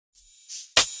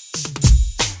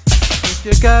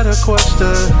You got a question?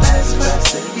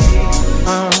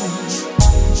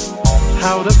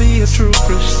 How to be a true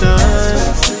Christian?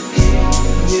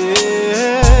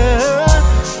 Yeah,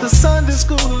 the Sunday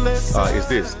school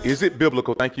lesson. Is it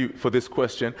biblical? Thank you for this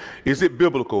question. Is it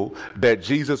biblical that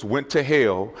Jesus went to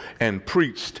hell and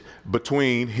preached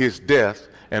between his death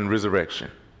and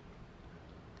resurrection?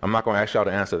 I'm not going to ask y'all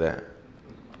to answer that.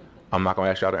 I'm not going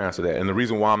to ask y'all to answer that. And the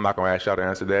reason why I'm not going to ask y'all to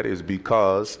answer that is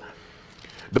because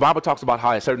the Bible talks about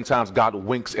how at certain times God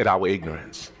winks at our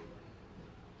ignorance.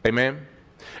 Amen?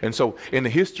 And so in the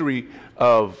history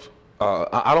of,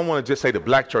 I don't want to just say the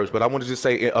black church, but I want to just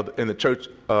say in the church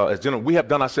as general, we have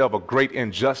done ourselves a great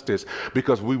injustice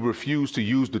because we refuse to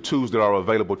use the tools that are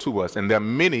available to us. And there are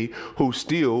many who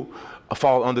still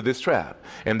fall under this trap.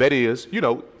 And that is,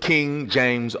 King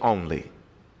James only.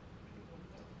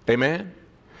 Amen?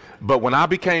 But when I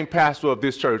became pastor of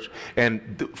this church,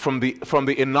 and from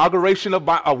the inauguration of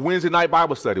Wednesday night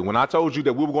Bible study, when I told you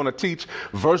that we were going to teach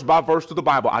verse by verse to the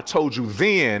Bible, I told you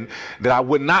then that I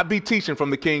would not be teaching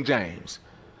from the King James.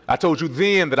 I told you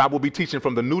then that I will be teaching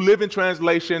from the New Living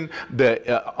Translation,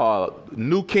 the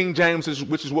New King James,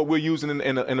 which is what we're using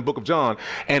in the book of John.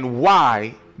 And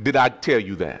why did I tell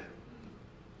you that?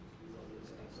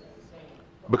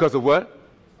 Because of what?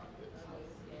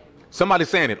 Somebody's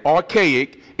saying it.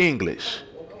 Archaic English.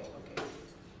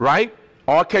 Right?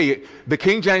 Archaic. The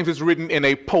King James is written in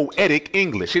a poetic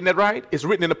English. Isn't that right? It's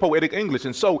written in a poetic English.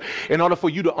 And so in order for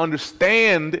you to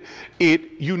understand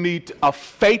it, you need a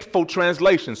faithful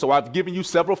translation. So I've given you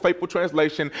several faithful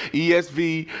translations: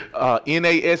 ESV,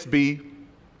 NASB,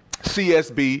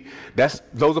 CSB.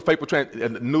 Those are faithful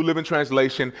New Living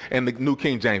Translation and the New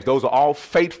King James. Those are all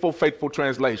faithful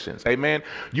translations. Amen.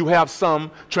 You have some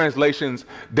translations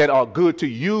that are good to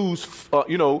use,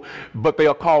 but they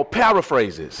are called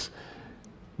paraphrases.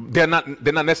 They're not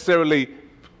necessarily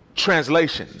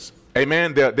translations.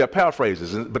 Amen. They're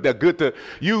paraphrases, but they're good to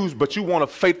use, but you want a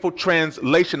faithful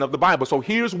translation of the Bible. So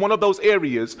here's one of those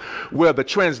areas where the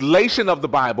translation of the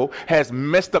Bible has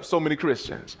messed up so many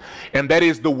Christians, and that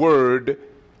is the word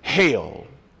hell.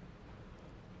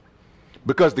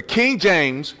 Because the King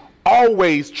James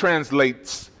always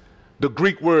translates the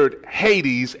Greek word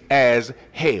Hades as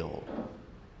hell.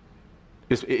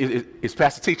 It's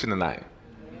Pastor teaching tonight.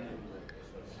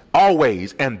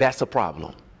 Always, and that's a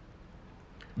problem.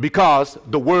 Because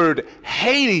the word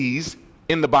Hades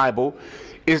in the Bible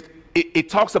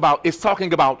it's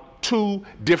talking about two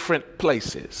different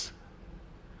places.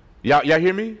 Y'all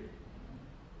hear me?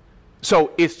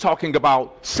 So it's talking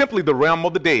about simply the realm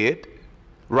of the dead,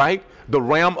 right? The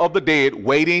realm of the dead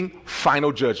waiting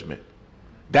final judgment.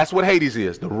 That's what Hades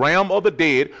is, the realm of the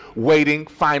dead waiting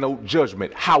final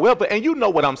judgment. However, and you know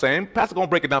what I'm saying, Pastor gonna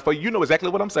break it down for you. You know exactly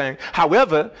what I'm saying.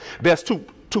 However, there's two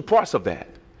parts of that.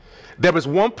 There is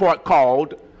one part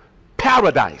called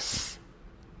paradise,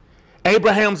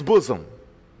 Abraham's bosom,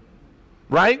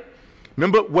 right?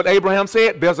 Remember what Abraham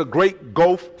said? There's a great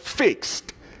gulf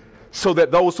fixed, so that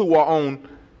those who are on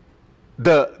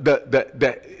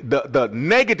the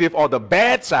negative or the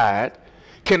bad side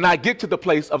cannot get to the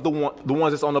place of the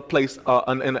ones that's on the place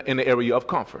in the area of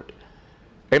comfort.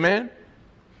 Amen?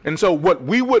 And so what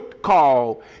we would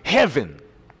call heaven,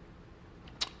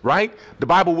 right? The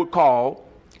Bible would call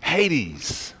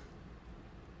Hades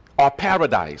or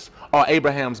paradise or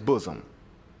Abraham's bosom.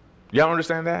 Y'all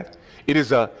understand that? It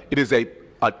is a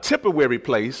temporary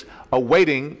place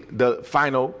awaiting the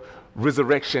final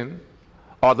resurrection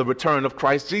or the return of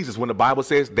Christ Jesus. When the Bible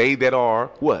says they that are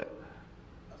what?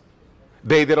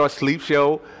 They that are asleep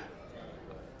shall,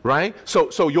 right?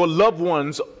 So your loved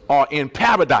ones are in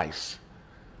paradise.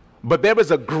 But there is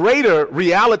a greater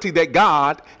reality that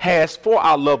God has for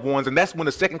our loved ones, and that's when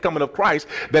the second coming of Christ,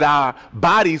 that our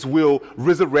bodies will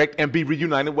resurrect and be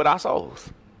reunited with our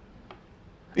souls.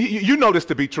 You know this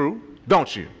to be true,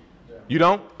 don't you? Yeah. You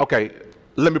don't? Okay,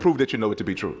 let me prove that you know it to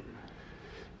be true.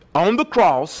 On the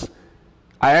cross,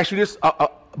 I asked you this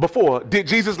before, did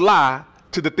Jesus lie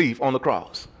to the thief on the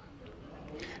cross?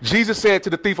 Jesus said to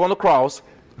the thief on the cross,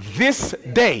 "This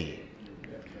day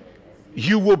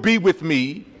you will be with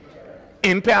me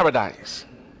in paradise."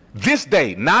 This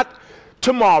day, not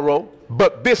tomorrow,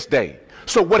 but this day.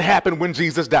 So what happened when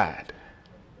Jesus died?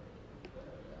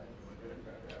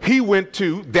 He went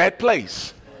to that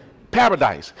place,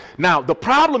 paradise. Now, the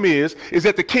problem is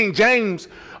that the King James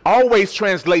always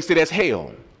translates it as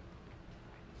hell.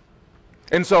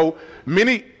 And so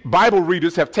many Bible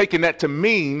readers have taken that to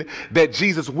mean that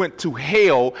Jesus went to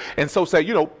hell, and so say,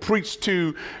 preach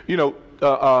to,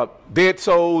 dead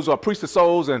souls or preach to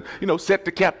souls and, set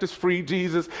the captives free,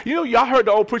 Jesus. Y'all heard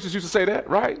the old preachers used to say that,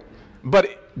 right?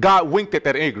 But God winked at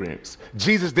that ignorance.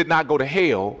 Jesus did not go to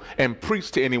hell and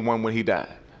preach to anyone when he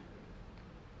died.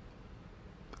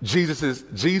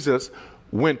 Jesus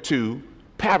went to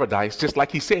paradise just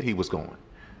like he said he was going.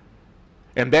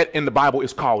 And that in the Bible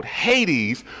is called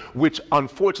Hades, which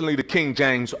unfortunately the King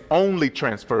James only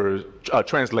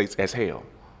translates as hell.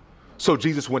 So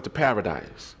Jesus went to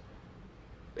paradise.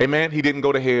 Amen. He didn't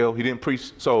go to hell. He didn't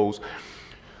preach souls.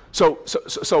 So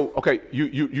okay,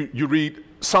 you read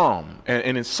Psalm,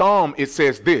 and in Psalm it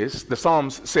says this, the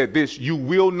Psalms said this: you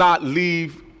will not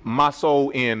leave my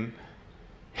soul in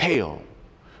hell.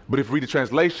 But if you read the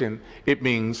translation, it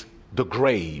means the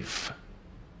grave.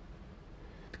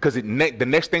 Because the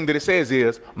next thing that it says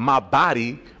is, my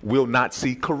body will not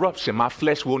see corruption. My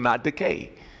flesh will not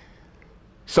decay.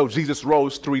 So Jesus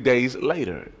rose 3 days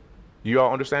later. You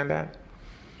all understand that?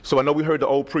 So I know we heard the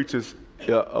old preachers,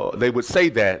 they would say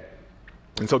that.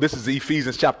 And so this is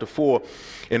Ephesians chapter 4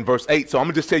 in verse 8. So I'm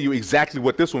going to just tell you exactly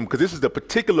what this one, because this is the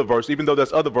particular verse, even though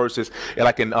there's other verses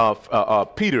like in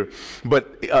Peter.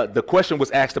 But the question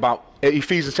was asked about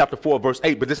Ephesians chapter 4 verse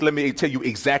 8. But just let me tell you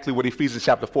exactly what Ephesians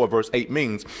chapter 4 verse 8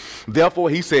 means. Therefore,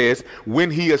 he says, when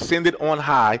he ascended on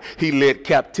high, he led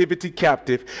captivity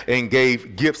captive and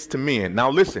gave gifts to men.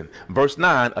 Now listen, verse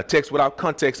 9, a text without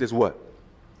context is what?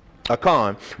 A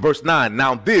con. Verse 9,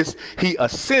 now this he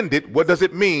ascended, what does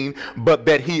it mean? But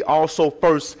that he also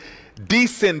first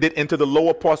descended into the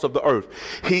lower parts of the earth.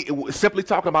 He simply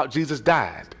talking about Jesus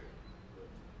died.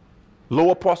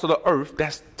 Lower parts of the earth,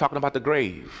 that's talking about the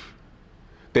grave.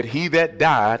 That he that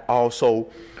died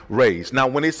also raised. Now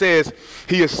when it says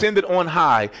he ascended on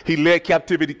high, he led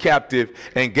captivity captive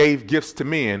and gave gifts to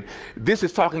men, this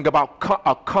is talking about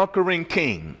a conquering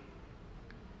king.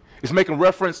 It's making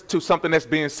reference to something that's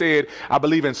being said, I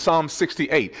believe, in Psalm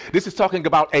 68. This is talking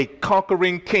about a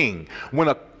conquering king. When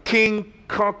a king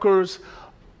conquers,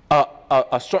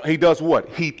 he does what?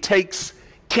 He takes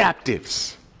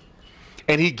captives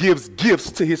and he gives gifts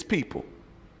to his people.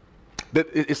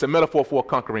 It's a metaphor for a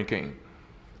conquering king.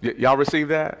 Y'all receive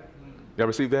that? Y'all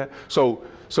receive that? So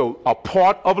a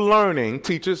part of learning,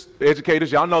 teachers,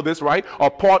 educators, y'all know this, right?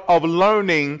 A part of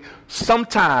learning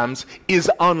sometimes is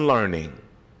unlearning.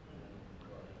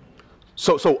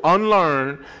 So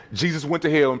unlearn, Jesus went to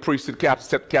hell and preached to the captives,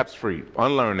 set the captives free.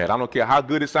 Unlearn that. I don't care how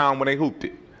good it sounds when they hooped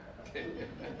it.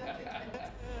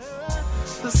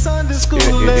 The Sunday school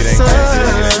lesson.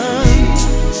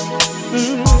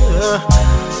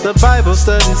 The Bible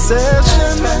study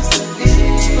session.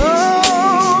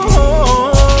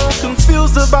 Oh,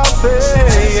 confused about faith.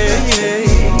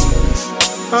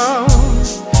 Oh,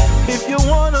 if you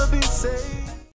wanna be